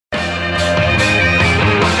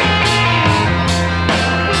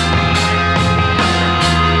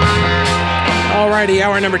Friday,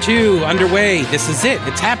 hour number 2 underway. This is it.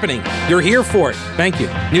 It's happening. You're here for it. Thank you.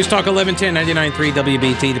 News Talk 1110, 99.3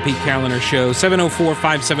 WBT, The Pete Kaliner Show,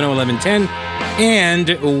 704-570-1110 and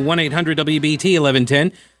 1-800-WBT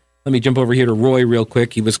 1110. Let me jump over here to Roy real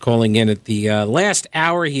quick. He was calling in at the last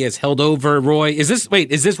hour. He has held over. Roy, is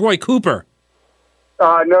this Roy Cooper?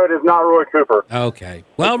 No, it is not Roy Cooper. Okay.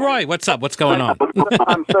 Well, Roy, what's up? What's going on?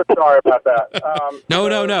 I'm so sorry about that.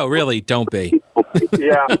 No, really, don't be.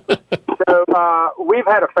 Yeah. So we've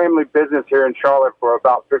had a family business here in Charlotte for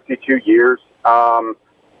about 52 years,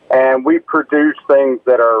 and we produce things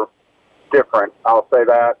that are different, I'll say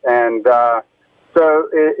that. And so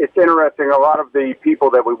it's interesting. A lot of the people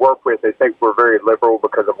that we work with, they think we're very liberal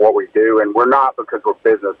because of what we do, and we're not because we're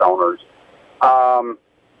business owners.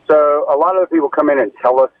 So a lot of the people come in and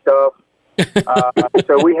tell us stuff.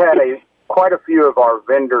 So we had quite a few of our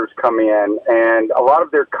vendors come in, and a lot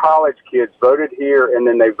of their college kids voted here, and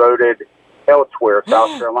then they voted elsewhere,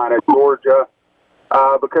 South Carolina, Georgia,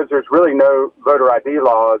 because there's really no voter ID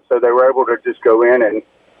laws. So they were able to just go in and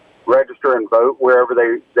register and vote wherever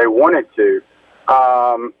they wanted to.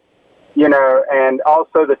 And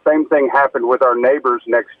also the same thing happened with our neighbors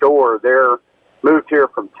next door. They're moved here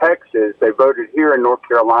from Texas. They voted here in North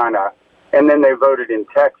Carolina, and then they voted in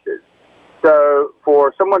Texas. So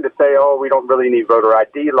for someone to say, oh, we don't really need voter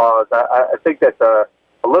ID laws, I think that's a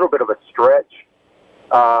little bit of a stretch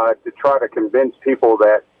to try to convince people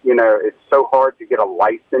that, it's so hard to get a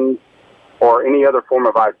license or any other form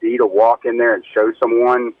of ID to walk in there and show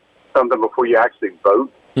someone something before you actually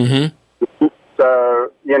vote. Mm-hmm.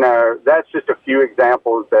 So, that's just a few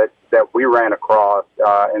examples that we ran across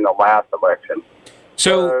in the last election.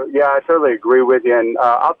 So yeah, I totally agree with you, and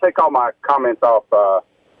I'll take all my comments off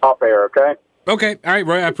air, okay? Okay. All right,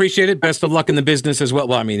 Roy, I appreciate it. Best of luck in the business as well.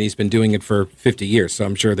 Well, I mean, he's been doing it for 50 years, so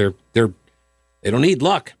I'm sure they don't need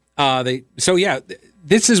luck.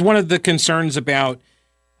 This is one of the concerns about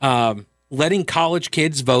letting college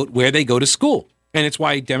kids vote where they go to school. And it's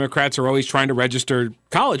why Democrats are always trying to register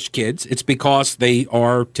college kids. It's because they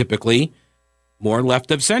are typically more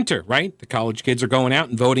left of center, right? The college kids are going out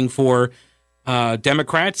and voting for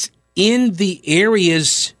Democrats in the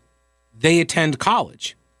areas they attend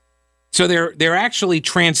college. So they're actually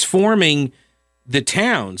transforming the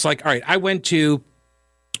towns. Like, all right, I went to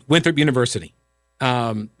Winthrop University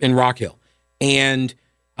in Rock Hill, and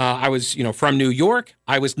I was, from New York.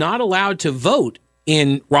 I was not allowed to vote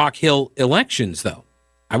in Rock Hill elections, though.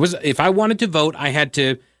 If I wanted to vote, I had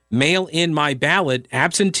to mail in my ballot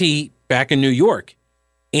absentee back in New York.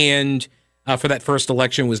 And for that first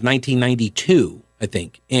election was 1992, I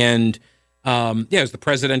think. And it was the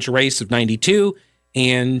presidential race of 92.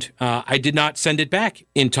 And I did not send it back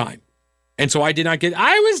in time. And so I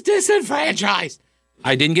was disenfranchised.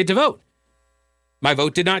 I didn't get to vote. My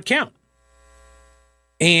vote did not count.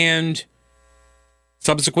 And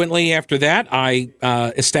subsequently, after that, I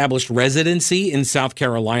established residency in South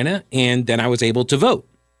Carolina, and then I was able to vote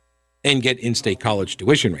and get in-state college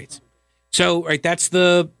tuition rates. So, right, that's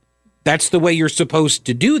the way you're supposed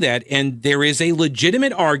to do that, and there is a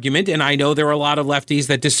legitimate argument, and I know there are a lot of lefties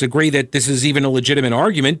that disagree that this is even a legitimate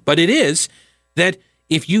argument, but it is that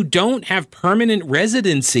if you don't have permanent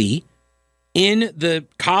residency in the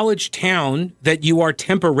college town that you are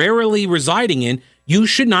temporarily residing in, you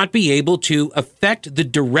should not be able to affect the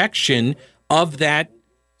direction of that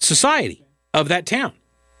society, of that town,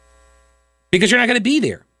 because you're not going to be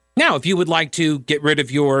there. Now, if you would like to get rid of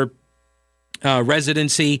your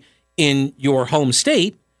residency in your home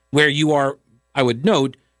state, where you are, I would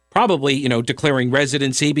note, probably, declaring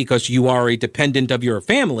residency because you are a dependent of your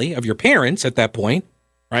family, of your parents at that point,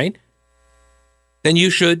 right? Then you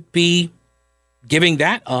should be giving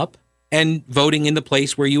that up and voting in the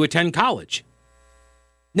place where you attend college.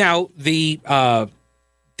 Now, the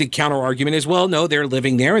counter argument is, well, no, they're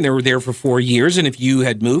living there and they were there for 4 years. And if you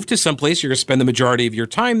had moved to someplace, you're going to spend the majority of your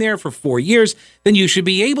time there for 4 years, then you should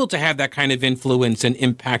be able to have that kind of influence and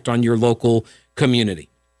impact on your local community.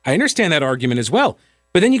 I understand that argument as well.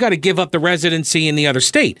 But then you got to give up the residency in the other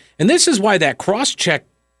state. And this is why that cross-check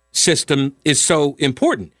system is so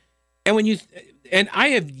important. And I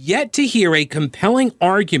have yet to hear a compelling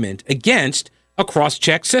argument against a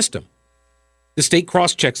cross-check system. The state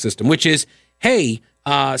cross-check system, which is, hey,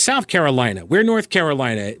 South Carolina, we're North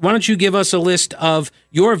Carolina. Why don't you give us a list of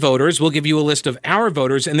your voters? We'll give you a list of our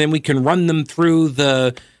voters, and then we can run them through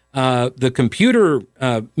the computer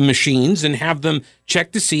machines and have them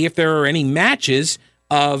check to see if there are any matches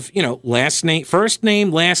of, last name, first name,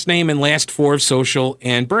 last name, and last four of social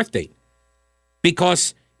and birth date.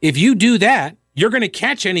 Because if you do that, you're going to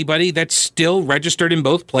catch anybody that's still registered in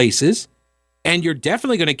both places, and you're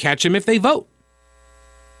definitely going to catch them if they vote.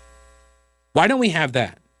 Why don't we have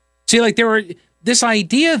that? See, like this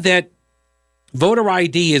idea that voter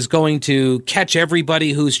ID is going to catch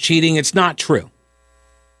everybody who's cheating, it's not true.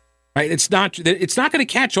 Right? It's not going to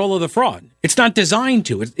catch all of the fraud. It's not designed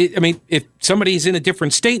to. I mean, if somebody's in a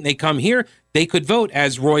different state and they come here, they could vote,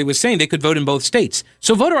 as Roy was saying, they could vote in both states.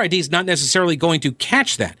 So voter ID is not necessarily going to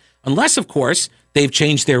catch that, unless, of course, they've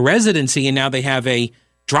changed their residency and now they have a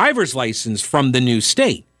driver's license from the new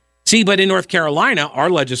state. See, but in North Carolina, our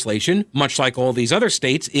legislation, much like all these other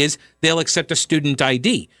states, is they'll accept a student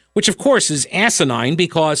ID, which, of course, is asinine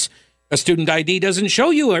because a student ID doesn't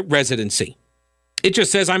show you a residency. It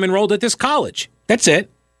just says I'm enrolled at this college. That's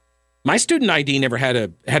it. My student ID never had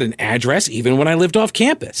an address, even when I lived off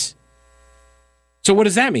campus. So what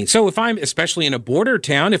does that mean? So if I'm, especially in a border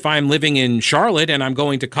town, if I'm living in Charlotte and I'm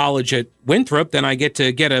going to college at Winthrop, then I get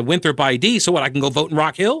to get a Winthrop ID. So what, I can go vote in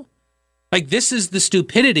Rock Hill? Like, this is the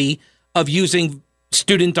stupidity of using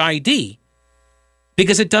student ID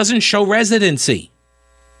because it doesn't show residency.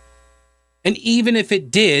 And even if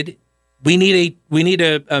it did, we need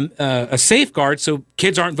a safeguard so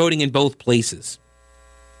kids aren't voting in both places.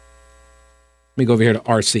 Let me go over here to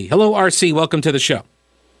RC. Hello, RC. Welcome to the show.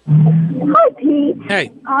 Hi, Pete.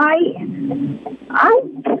 Hey.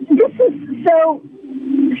 This is so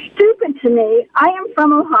stupid to me. I am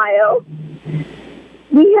from Ohio.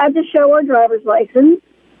 We had to show our driver's license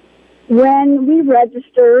when we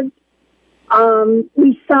registered.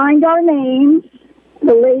 We signed our names,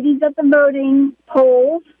 the ladies at the voting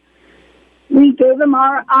polls. We gave them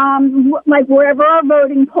our, like wherever our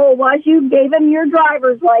voting poll was, you gave them your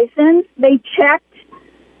driver's license. They checked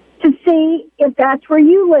to see if that's where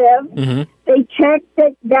you live. Mm-hmm. They checked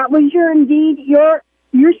that was your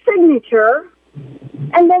signature,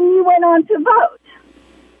 and then you went on to vote.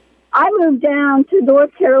 I moved down to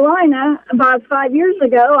North Carolina about 5 years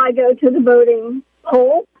ago. I go to the voting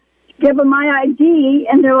poll, give them my ID,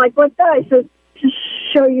 and they're like, "What's that?" I said, "To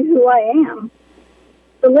show you who I am."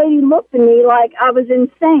 The lady looked at me like I was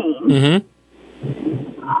insane.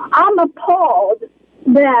 Mm-hmm. I'm appalled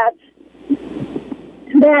that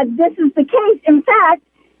this is the case. In fact,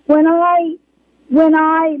 when I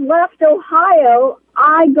left Ohio,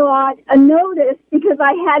 I got a notice because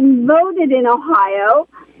I hadn't voted in Ohio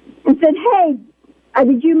and said, "Hey,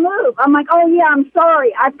 did you move?" I'm like, "Oh, yeah, I'm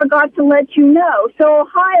sorry. I forgot to let you know." So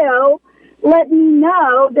Ohio let me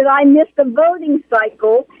know that I missed the voting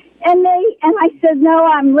cycle. And I said, "No,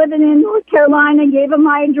 I'm living in North Carolina," gave them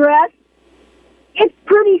my address. It's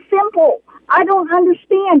pretty simple. I don't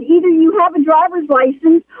understand. Either you have a driver's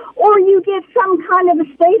license or you get some kind of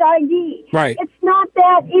a state ID. Right. It is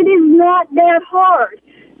not that hard.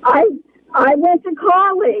 I went to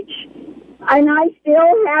college and I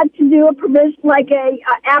still had to do a provision, like a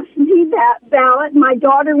absentee ballot. My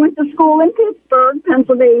daughter went to school in Pittsburgh,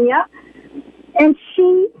 Pennsylvania, and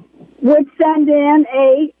she would send in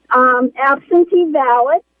a absentee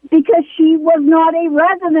ballot because she was not a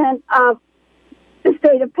resident of the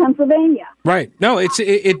state of Pennsylvania. Right. No,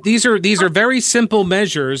 these are very simple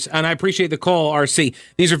measures, and I appreciate the call, RC.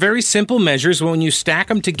 These are very simple measures. When you stack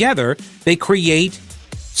them together, they create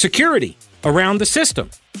security around the system,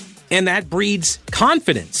 and that breeds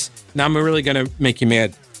confidence. Now, I'm really going to make you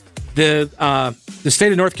mad. The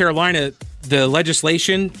state of North Carolina, the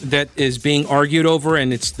legislation that is being argued over,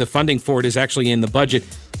 and it's the funding for it is actually in the budget.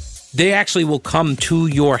 They actually will come to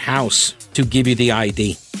your house to give you the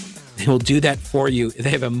ID. They will do that for you. They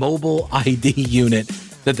have a mobile ID unit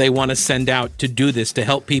that they want to send out to do this, to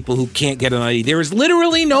help people who can't get an ID. There is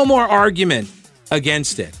literally no more argument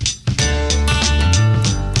against it.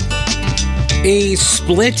 A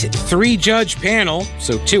split 3-judge panel,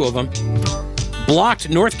 so 2 of them, blocked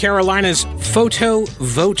North Carolina's photo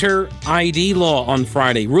voter ID law on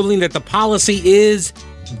Friday, ruling that the policy is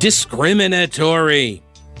discriminatory.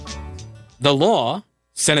 The law,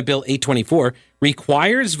 Senate Bill 824,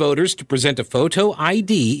 requires voters to present a photo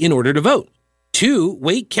ID in order to vote. 2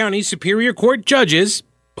 Wake County Superior Court judges,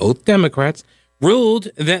 both Democrats, ruled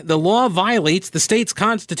that the law violates the state's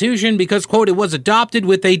constitution because, quote, it was adopted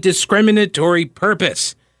with a discriminatory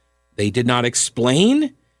purpose. They did not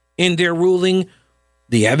explain in their ruling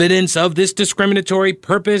the evidence of this discriminatory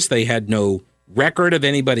purpose. They had no record of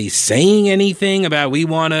anybody saying anything about we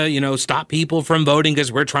want to, stop people from voting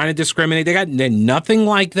because we're trying to discriminate. They got nothing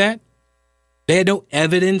like that. They had no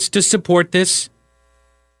evidence to support this.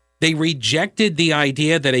 They rejected the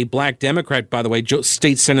idea that a black Democrat, by the way,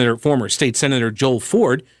 former state senator Joel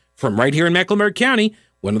Ford from right here in Mecklenburg County,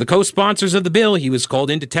 one of the co-sponsors of the bill, he was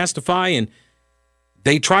called in to testify, and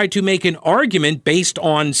they tried to make an argument based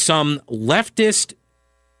on some leftist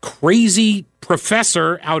crazy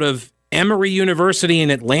professor out of Emory University in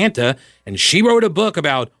Atlanta, and she wrote a book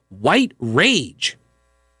about white rage.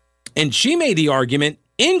 And she made the argument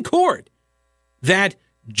in court that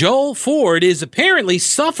Joel Ford is apparently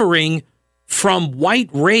suffering from white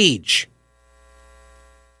rage.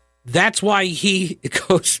 That's why he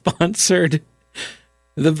co-sponsored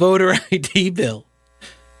the voter ID bill.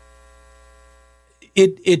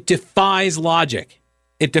 It defies logic.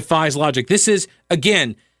 It defies logic. This is,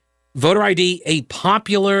 again, voter ID, a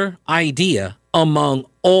popular idea among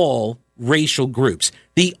all racial groups.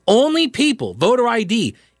 The only people, voter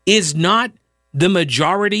ID is not the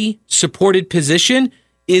majority supported position,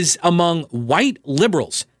 is among white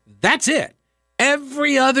liberals. That's it.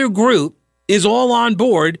 Every other group is all on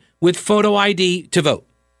board with photo ID to vote.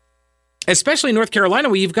 Especially in North Carolina,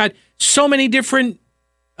 where you've got so many different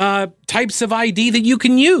types of ID that you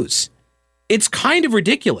can use. It's kind of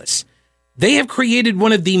ridiculous. They have created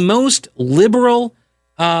one of the most liberal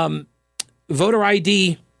voter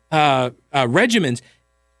ID regimens,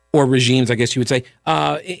 or regimes, I guess you would say,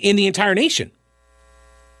 in the entire nation.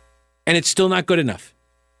 And it's still not good enough.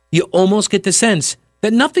 You almost get the sense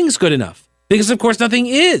that nothing's good enough, because, of course, nothing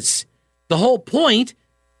is. The whole point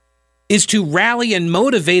is to rally and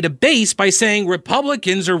motivate a base by saying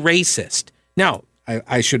Republicans are racist. Now,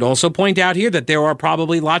 I should also point out here that there are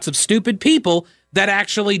probably lots of stupid people that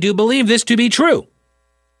actually do believe this to be true.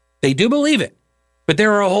 They do believe it. But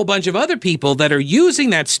there are a whole bunch of other people that are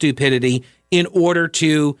using that stupidity in order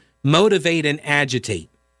to motivate and agitate.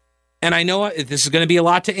 And I know this is going to be a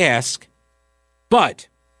lot to ask, but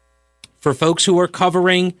for folks who are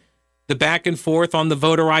covering the back and forth on the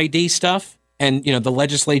voter ID stuff and, the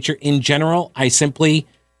legislature in general, I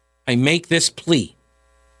make this plea.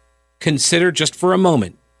 Consider just for a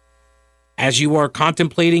moment, as you are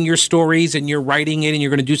contemplating your stories and you're writing it and you're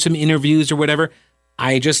going to do some interviews or whatever,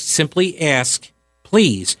 I just simply ask,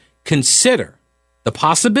 please consider the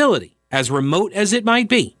possibility, as remote as it might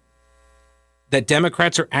be, that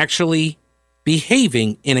Democrats are actually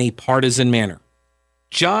behaving in a partisan manner.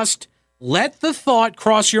 Just let the thought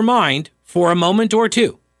cross your mind for a moment or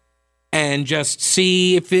two and just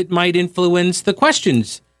see if it might influence the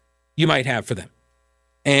questions you might have for them.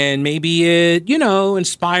 And maybe it,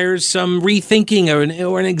 inspires some rethinking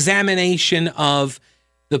or an examination of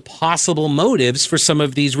the possible motives for some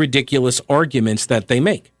of these ridiculous arguments that they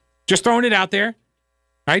make. Just throwing it out there.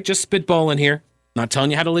 All right, just spitballing here. Not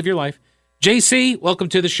telling you how to live your life. JC, welcome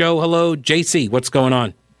to the show. Hello, JC. What's going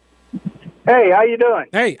on? Hey, how you doing?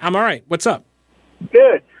 Hey, I'm all right. What's up?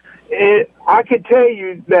 Good. I could tell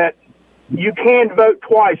you that you can vote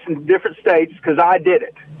twice in different states because I did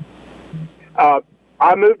it.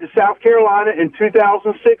 I moved to South Carolina in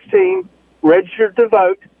 2016, registered to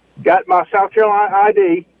vote, got my South Carolina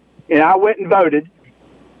ID, and I went and voted.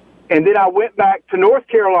 And then I went back to North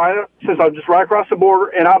Carolina, since I'm just right across the border,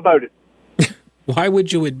 and I voted. Why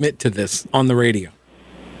would you admit to this on the radio?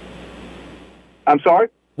 I'm sorry?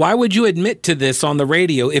 Why would you admit to this on the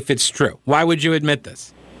radio if it's true? Why would you admit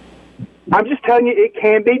this? I'm just telling you it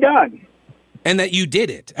can be done. And that you did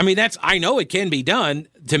it. I mean, I know it can be done.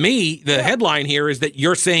 To me, the headline here is that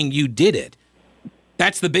you're saying you did it.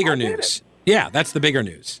 That's the bigger news. Yeah, that's the bigger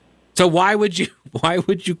news. So why would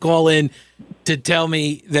you call in to tell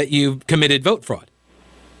me that you committed vote fraud?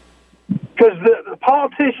 Because the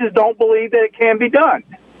politicians don't believe that it can be done.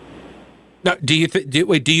 No, do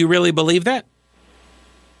you really believe that?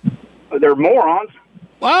 They're morons.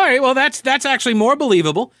 Well, all right. Well, that's actually more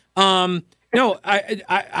believable. No,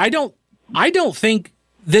 I don't think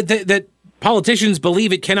that politicians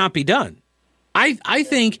believe it cannot be done. I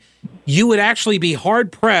think you would actually be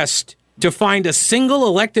hard pressed to find a single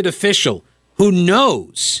elected official who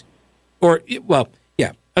knows,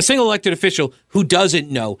 a single elected official who doesn't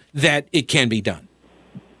know that it can be done.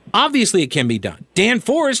 Obviously, it can be done. Dan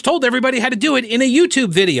Forest told everybody how to do it in a YouTube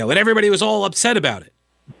video, and everybody was all upset about it.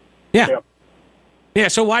 Yeah.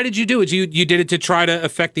 So why did you do it? You did it to try to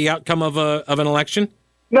affect the outcome of an election?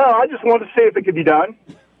 No, I just wanted to see if it could be done.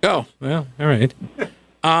 Oh, well, all right.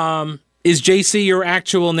 Is JC your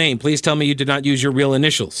actual name? Please tell me you did not use your real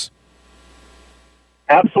initials.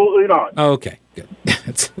 Absolutely not. Okay, good.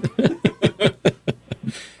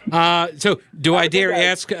 So, do I dare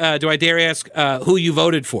ask who you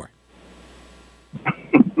voted for?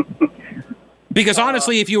 Because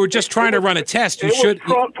honestly, if you were just trying to run a test, you should.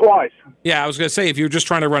 Trump twice. Yeah, I was going to say, if you were just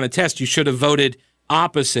trying to run a test, you should have voted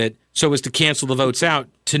opposite so as to cancel the votes out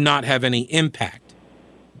to not have any impact.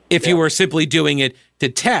 If you were simply doing it to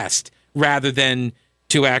test rather than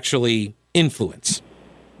to actually influence.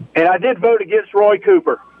 And I did vote against Roy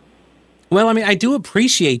Cooper. Well, I mean, I do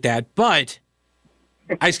appreciate that, but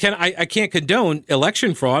I can't condone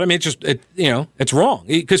election fraud. I mean, it's wrong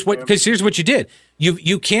because here's what you did: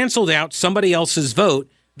 you canceled out somebody else's vote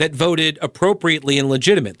that voted appropriately and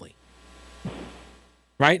legitimately,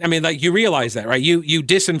 right? I mean, like, you realize that, right? You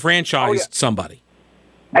disenfranchised somebody.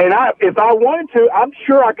 And if I wanted to, I'm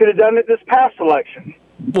sure I could have done it this past election.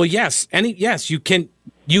 Well, yes, you can.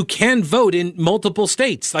 You can vote in multiple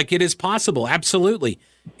states, like it is possible, absolutely,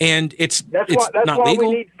 and it's not why legal.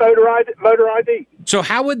 We need voter ID. So,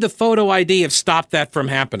 how would the photo ID have stopped that from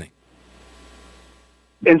happening?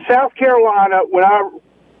 In South Carolina, when I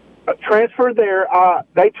transferred there,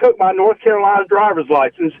 they took my North Carolina driver's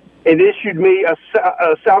license and issued me a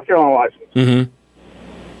South Carolina license.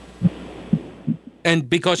 Mm-hmm. And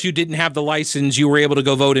because you didn't have the license, you were able to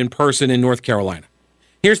go vote in person in North Carolina.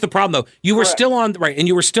 Here's the problem, though. You were still on and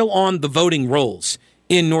you were still on the voting rolls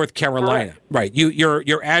in North Carolina, right?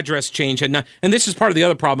 Your address change had not, and this is part of the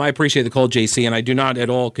other problem. I appreciate the call, JC, and I do not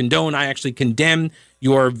at all condone. I actually condemn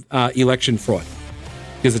your election fraud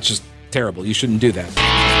because it's just terrible. You shouldn't do that.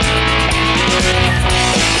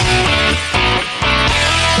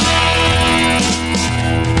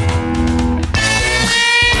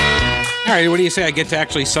 All right, what do you say I get to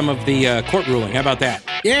actually some of the court ruling? How about that?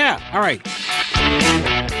 Yeah, all right.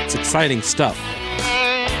 It's exciting stuff.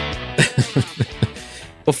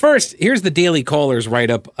 Well, first, here's the Daily Caller's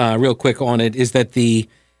write-up real quick on it, is that the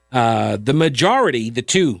majority, the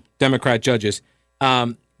two Democrat judges,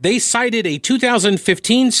 they cited a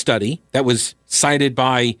 2015 study that was cited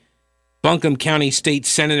by Buncombe County State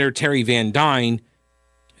Senator Terry Van Dyne,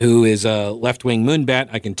 who is a left-wing moonbat,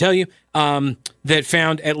 I can tell you, that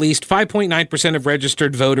found at least 5.9% of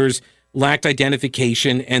registered voters lacked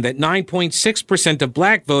identification and that 9.6% of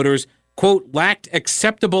black voters, quote, lacked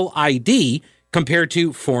acceptable ID compared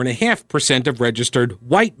to 4.5% of registered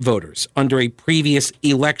white voters under a previous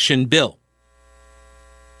election bill.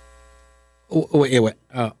 Wait,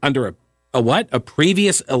 under a what? A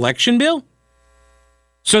previous election bill?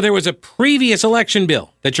 So there was a previous election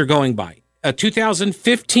bill that you're going by. A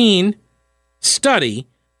 2015 study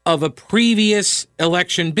of a previous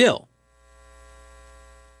election bill.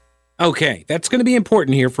 Okay, that's going to be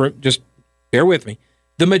important here, for just bear with me.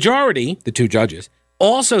 The majority, the two judges,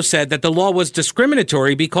 also said that the law was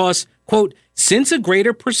discriminatory because, quote, since a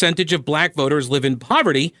greater percentage of black voters live in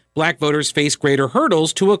poverty, black voters face greater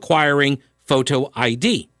hurdles to acquiring photo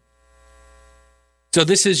ID. So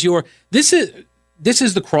this is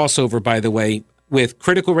the crossover, by the way, with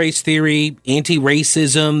critical race theory,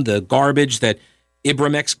 anti-racism, the garbage that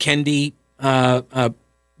Ibram X. Kendi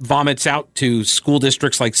vomits out to school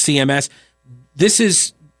districts like CMS. This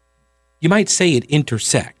is, you might say it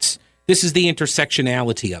intersects. This is the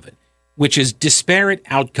intersectionality of it, which is disparate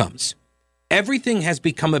outcomes. Everything has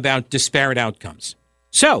become about disparate outcomes.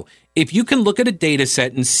 So if you can look at a data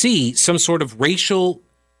set and see some sort of racial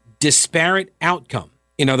disparate outcome,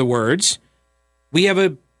 in other words, we have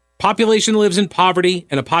a population that lives in poverty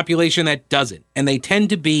and a population that doesn't, and they tend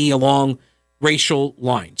to be along racial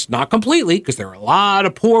lines. Not completely, because there are a lot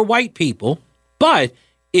of poor white people, but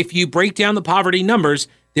if you break down the poverty numbers,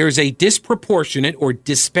 there's a disproportionate or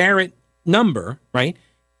disparate number, right,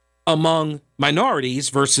 among minorities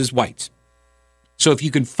versus whites. So if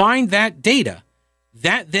you can find that data,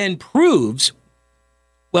 that then proves,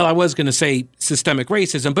 well, I was going to say systemic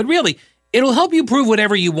racism, but really, it'll help you prove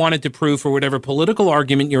whatever you wanted to prove for whatever political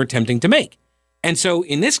argument you're attempting to make. And so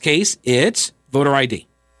in this case, it's voter ID.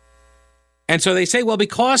 And so they say, well,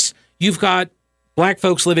 because you've got black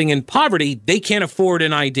folks living in poverty, they can't afford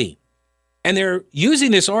an ID. And they're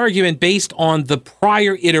using this argument based on the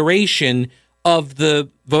prior iteration of the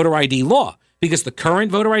voter ID law, because the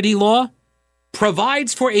current voter ID law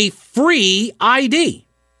provides for a free ID.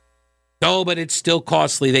 Oh, but it's still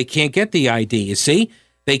costly. They can't get the ID, you see?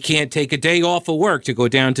 They can't take a day off of work to go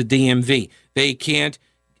down to DMV. They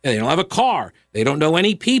don't have a car. They don't know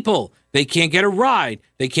any people. They can't get a ride.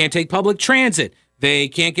 They can't take public transit. They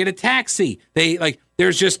can't get a taxi.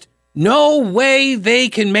 There's just no way they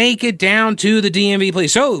can make it down to the DMV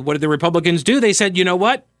place. So what did the Republicans do? They said, you know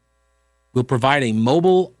what? We'll provide a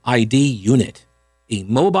mobile ID unit, a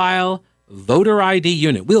mobile voter ID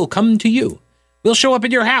unit. We'll come to you. We'll show up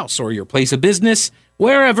at your house or your place of business,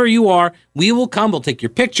 wherever you are. We will come. We'll take your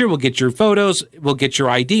picture. We'll get your photos. We'll get your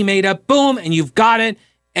ID made up. Boom. And you've got it.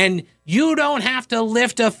 And you don't have to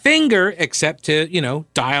lift a finger except to,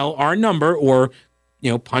 dial our number or,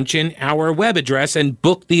 punch in our web address and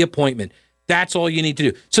book the appointment. That's all you need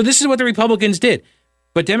to do. So this is what the Republicans did.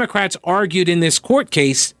 But Democrats argued in this court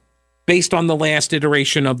case based on the last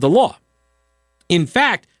iteration of the law. In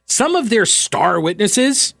fact, some of their star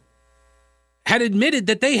witnesses had admitted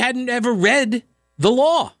that they hadn't ever read the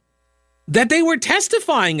law that they were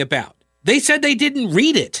testifying about. They said they didn't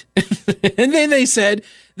read it. And then they said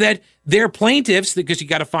that their plaintiffs, because you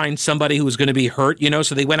got to find somebody who was going to be hurt,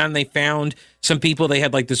 so they went on and they found some people. They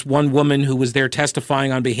had like this one woman who was there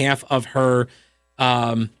testifying on behalf of her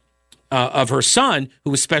son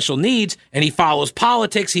who was special needs, and he follows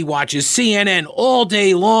politics. He watches CNN all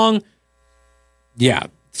day long. Yeah.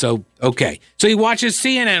 So, okay. So he watches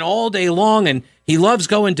CNN all day long, and he loves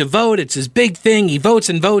going to vote. It's his big thing. He votes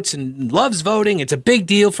and loves voting. It's a big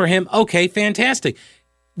deal for him. Okay, fantastic.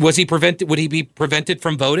 Would he be prevented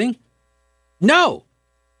from voting? No,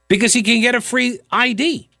 because he can get a free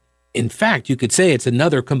ID. In fact, you could say it's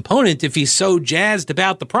another component if he's so jazzed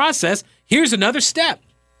about the process. Here's another step.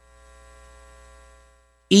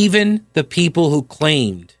 Even the people who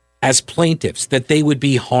claimed as plaintiffs that they would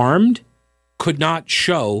be harmed could not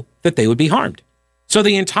show that they would be harmed. So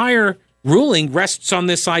the entire ruling rests on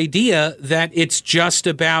this idea that it's just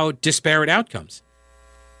about disparate outcomes.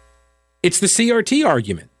 It's the CRT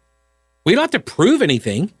argument. We don't have to prove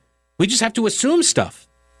anything. We just have to assume stuff.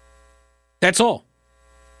 That's all.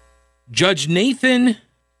 Judge Nathaniel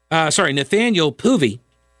Poovey,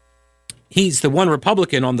 he's the one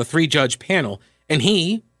Republican on the 3-judge panel, and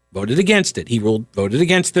he voted against it. He voted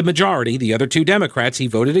against the majority. The other 2 Democrats, he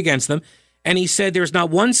voted against them. And he said there's not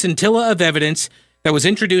one scintilla of evidence that was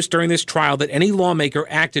introduced during this trial that any lawmaker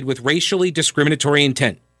acted with racially discriminatory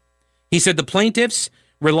intent. He said the plaintiffs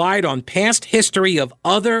relied on past history of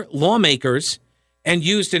other lawmakers and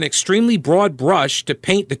used an extremely broad brush to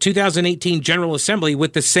paint the 2018 General Assembly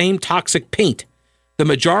with the same toxic paint. The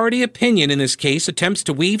majority opinion in this case attempts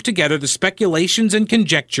to weave together the speculations and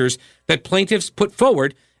conjectures that plaintiffs put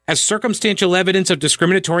forward as circumstantial evidence of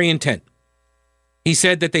discriminatory intent. He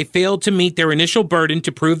said that they failed to meet their initial burden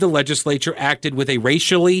to prove the legislature acted with a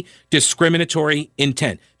racially discriminatory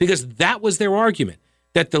intent, because that was their argument,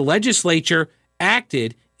 that the legislature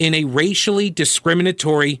acted in a racially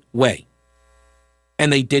discriminatory way.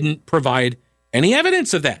 And they didn't provide any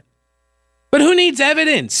evidence of that. But who needs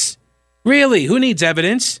evidence? Really, who needs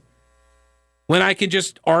evidence when I can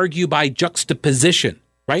just argue by juxtaposition?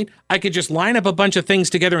 Right? I could just line up a bunch of things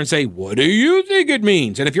together and say, what do you think it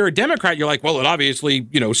means? And if you're a Democrat, you're like, well, it obviously,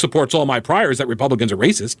 supports all my priors that Republicans are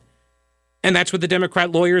racist. And that's what the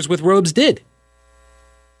Democrat lawyers with robes did.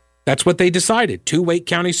 That's what they decided. 2 Wake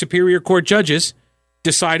County Superior Court judges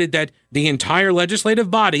decided that the entire legislative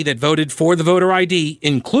body that voted for the voter ID,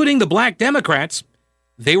 including the black Democrats,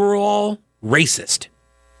 they were all racist.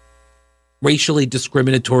 Racially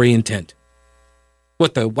discriminatory intent.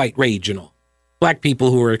 What the white rage and all. Black people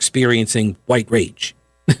who are experiencing white rage.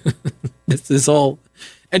 This is all,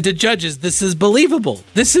 and to judges, this is believable.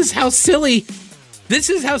 This is how silly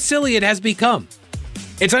it has become.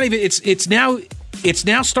 It's not even. It's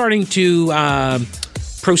now starting to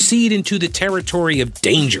proceed into the territory of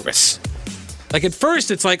dangerous. Like at first,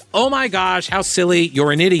 it's like, oh my gosh, how silly!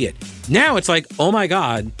 You're an idiot. Now it's like, oh my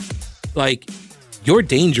God, like you're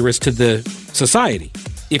dangerous to the society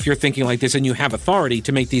if you're thinking like this and you have authority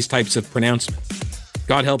to make these types of pronouncements.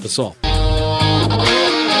 God help us all.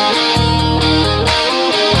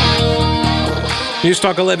 News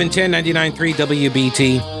Talk 1110 99.3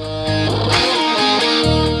 WBT.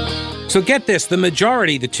 So get this, the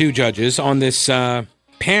majority, the 2 judges on this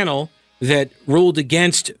panel that ruled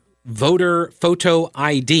against voter photo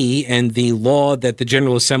ID and the law that the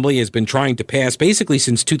General Assembly has been trying to pass basically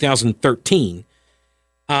since 2013,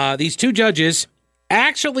 these 2 judges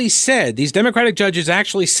actually said, these Democratic judges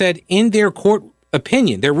actually said in their court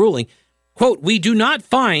opinion, their ruling, quote, we do not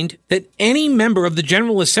find that any member of the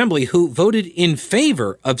General Assembly who voted in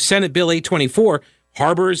favor of Senate Bill 824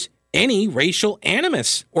 harbors any racial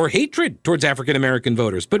animus or hatred towards African American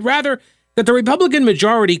voters, but rather that the Republican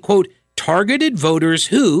majority, quote, targeted voters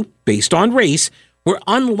who, based on race, were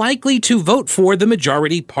unlikely to vote for the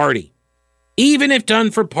majority party. Even if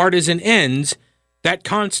done for partisan ends, that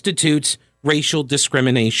constitutes racial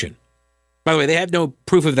discrimination. By the way, they have no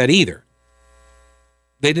proof of that either.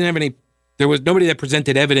 They didn't have any, there was nobody that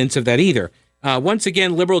presented evidence of that either. Once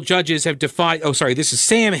again, liberal judges have defied, this is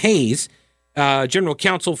Sam Hayes, general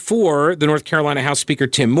counsel for the North Carolina House Speaker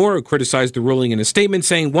Tim Moore, who criticized the ruling in a statement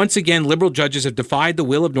saying, once again, liberal judges have defied the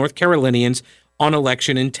will of North Carolinians on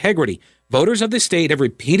election integrity. Voters of the state have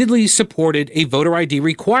repeatedly supported a voter ID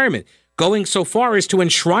requirement, going so far as to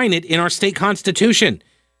enshrine it in our state constitution.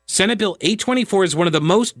 Senate Bill 824 is one of the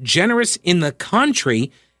most generous in the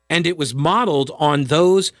country, and it was modeled on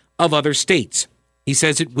those of other states. He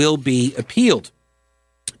says it will be appealed.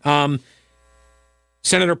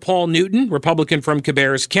 Senator Paul Newton, Republican from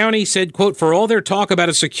Cabarrus County, said, quote, "For all their talk about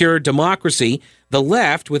a secure democracy, the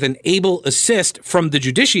left, with an able assist from the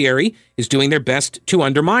judiciary, is doing their best to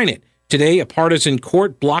undermine it. Today, a partisan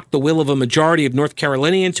court blocked the will of a majority of North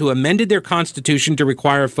Carolinians who amended their constitution to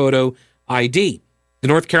require photo ID. The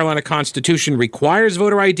North Carolina Constitution requires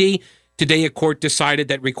voter ID. Today, a court decided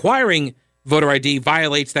that requiring voter ID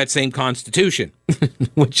violates that same constitution,"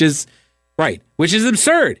 which is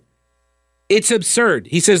absurd. It's absurd.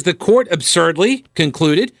 He says the court absurdly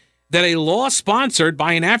concluded that a law sponsored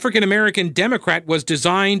by an African-American Democrat was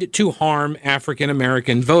designed to harm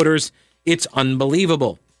African-American voters. It's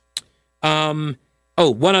unbelievable.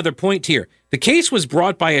 One other point here. The case was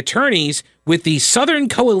brought by attorneys with the Southern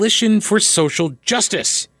Coalition for Social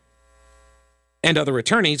Justice and other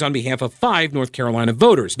attorneys on behalf of 5 North Carolina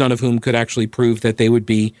voters, none of whom could actually prove that they would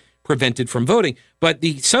be prevented from voting. But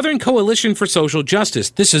the Southern Coalition for Social Justice,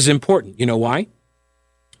 this is important. You know why?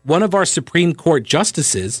 One of our Supreme Court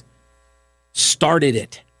justices started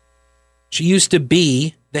it. She used to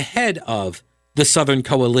be the head of the Southern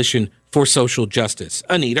Coalition for Social Justice,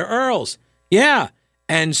 Anita Earls. Yeah.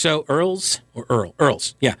 And so Earls.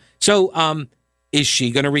 Yeah. So is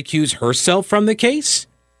she going to recuse herself from the case?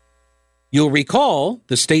 You'll recall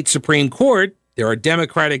the state Supreme Court, there are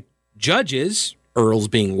Democratic judges, Earls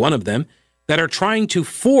being one of them, that are trying to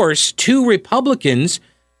force 2 Republicans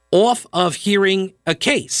off of hearing a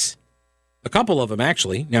case. A couple of them,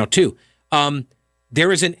 actually, now 2.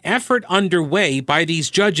 There is an effort underway by these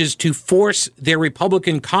judges to force their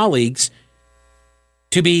Republican colleagues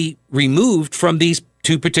to be removed from these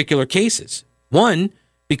 2 particular cases. One,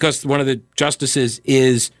 because one of the justices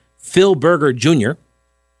is Phil Berger Jr.,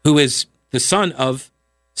 who is the son of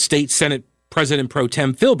State Senate President Pro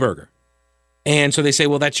Tem Phil Berger. And so they say,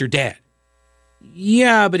 well, that's your dad.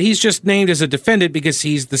 Yeah, but he's just named as a defendant because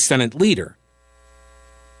he's the Senate leader.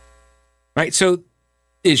 Right? So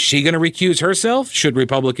is she going to recuse herself? Should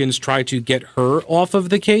Republicans try to get her off of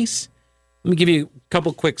the case? Let me give you a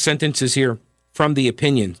couple quick sentences here from the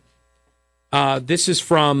opinion. This is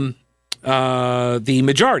from the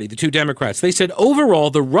majority, the 2 Democrats. They said,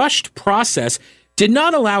 overall, the rushed process did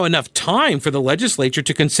not allow enough time for the legislature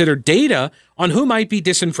to consider data on who might be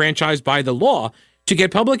disenfranchised by the law, to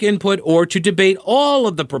get public input, or to debate all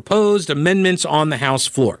of the proposed amendments on the House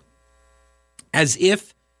floor. As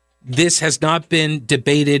if this has not been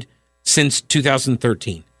debated since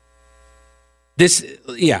 2013.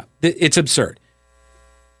 It's absurd.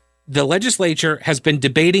 The legislature has been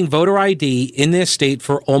debating voter ID in this state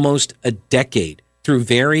for almost a decade through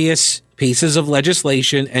various pieces of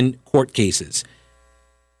legislation and court cases.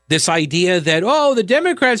 This idea that, the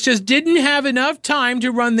Democrats just didn't have enough time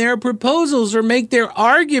to run their proposals or make their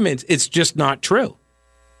arguments. It's just not true.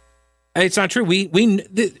 It's not true. We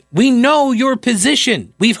know your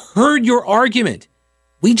position. We've heard your argument.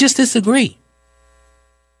 We just disagree.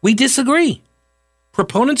 We disagree.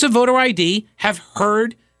 Proponents of voter ID have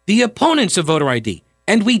heard the opponents of voter ID,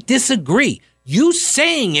 and we disagree. You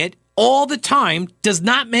saying it all the time does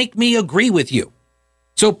not make me agree with you.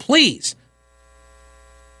 So please,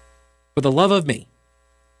 for the love of me,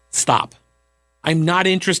 stop. I'm not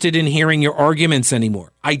interested in hearing your arguments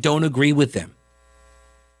anymore. I don't agree with them.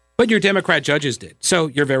 But your Democrat judges did, so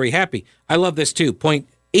you're very happy. I love this too. Point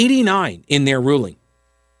 89 in their ruling.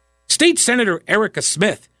 State Senator Erica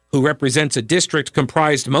Smith, who represents a district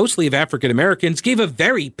comprised mostly of African Americans, gave a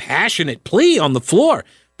very passionate plea on the floor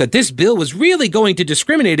that this bill was really going to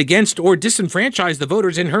discriminate against or disenfranchise the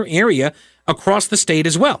voters in her area across the state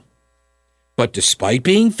as well. But despite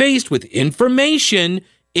being faced with information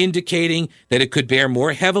indicating that it could bear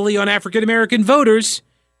more heavily on African American voters,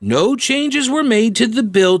 no changes were made to the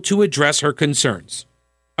bill to address her concerns.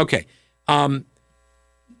 Okay,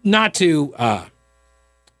 not to.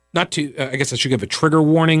 I guess I should give a trigger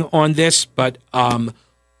warning on this, but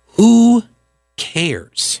who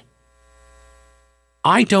cares?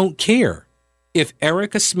 I don't care if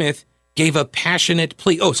Erica Smith gave a passionate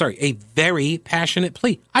plea. A very passionate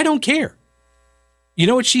plea. I don't care. You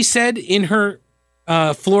know what she said in her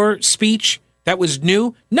floor speech that was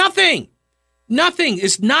new? Nothing.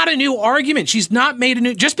 It's not a new argument. She's not made a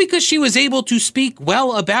new... Just because she was able to speak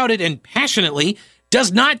well about it and passionately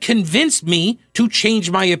does not convince me to change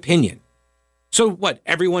my opinion. So what,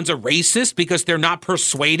 everyone's a racist because they're not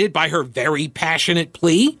persuaded by her very passionate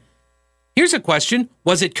plea? Here's a question.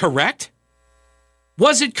 Was it correct?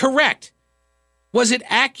 Was it correct? Was it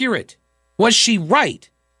accurate? Was she right?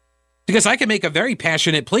 Because I can make a very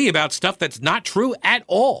passionate plea about stuff that's not true at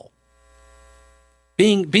all.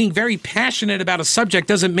 Being very passionate about a subject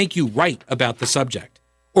doesn't make you right about the subject.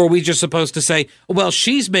 Or are we just supposed to say, well,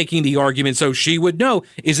 she's making the argument, so she would know?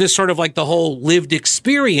 Is this sort of like the whole lived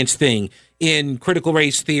experience thing in critical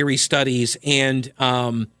race theory studies and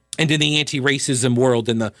in the anti-racism world,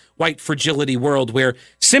 in the white fragility world, where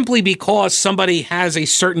simply because somebody has a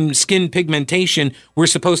certain skin pigmentation, we're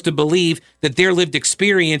supposed to believe that their lived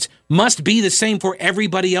experience must be the same for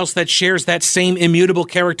everybody else that shares that same immutable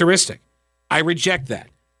characteristic? I reject that.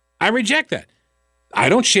 I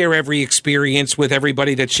don't share every experience with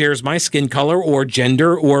everybody that shares my skin color or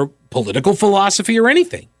gender or political philosophy or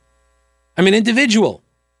anything. I'm an individual.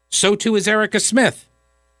 So too is Erica Smith.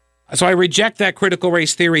 So I reject that critical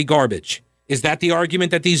race theory garbage. Is that the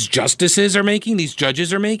argument that these justices are making, these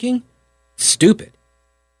judges are making? Stupid.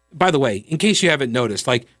 By the way, in case you haven't noticed,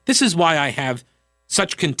 this is why I have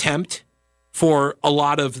such contempt for a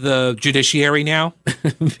lot of the judiciary now,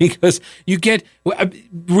 because you get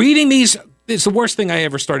reading these. It's the worst thing I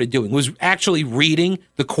ever started doing was actually reading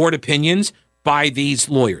the court opinions by these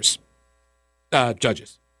lawyers,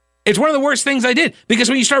 judges. It's one of the worst things I did, because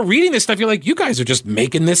when you start reading this stuff, you're like, you guys are just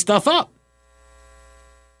making this stuff up.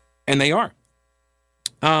 And they are.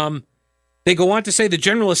 They go on to say the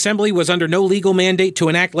General Assembly was under no legal mandate to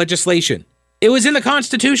enact legislation. It was in the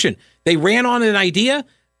Constitution. They ran on an idea.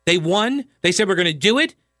 They won. They said, we're going to do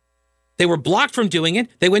it. They were blocked from doing it.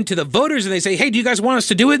 They went to the voters and they say, hey, do you guys want us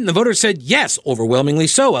to do it? And the voters said, yes, overwhelmingly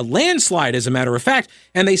so. A landslide, as a matter of fact.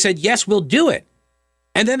 And they said, yes, we'll do it.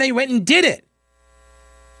 And then they went and did it.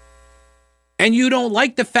 And you don't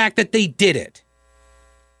like the fact that they did it.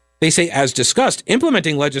 They say, as discussed,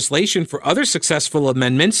 implementing legislation for other successful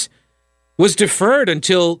amendments was deferred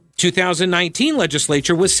until 2019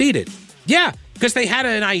 legislature was seated. Yeah, because they had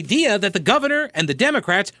an idea that the governor and the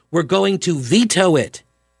Democrats were going to veto it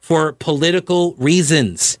for political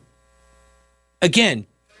reasons. Again,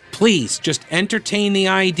 please just entertain the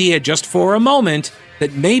idea just for a moment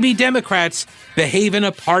that maybe Democrats behave in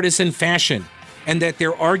a partisan fashion and that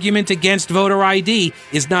their argument against voter ID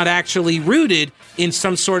is not actually rooted in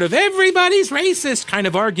some sort of everybody's racist kind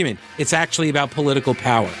of argument. It's actually about political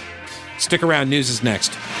power. Stick around. News is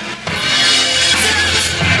next.